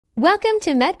Welcome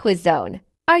to MedQuiz Zone.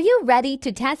 Are you ready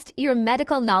to test your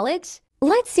medical knowledge?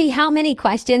 Let's see how many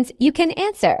questions you can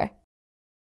answer.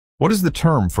 What is the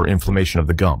term for inflammation of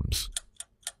the gums?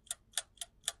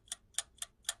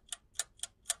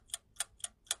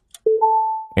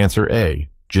 Answer A,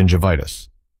 gingivitis.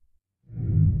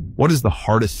 What is the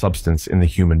hardest substance in the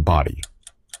human body?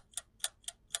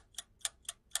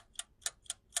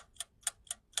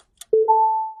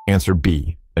 Answer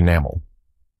B, enamel.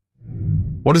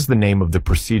 What is the name of the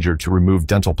procedure to remove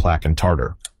dental plaque and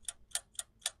tartar?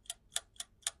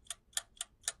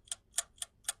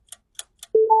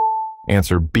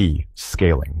 Answer B,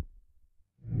 scaling.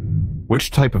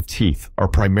 Which type of teeth are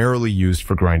primarily used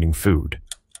for grinding food?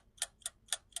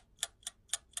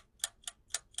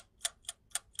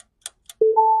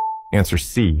 Answer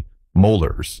C,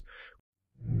 molars.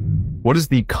 What is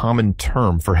the common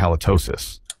term for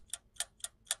halitosis?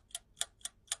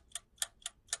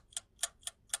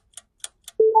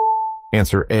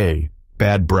 Answer A,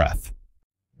 bad breath.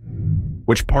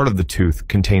 Which part of the tooth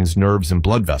contains nerves and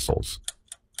blood vessels?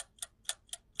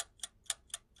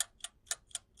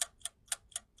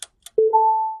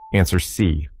 Answer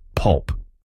C, pulp.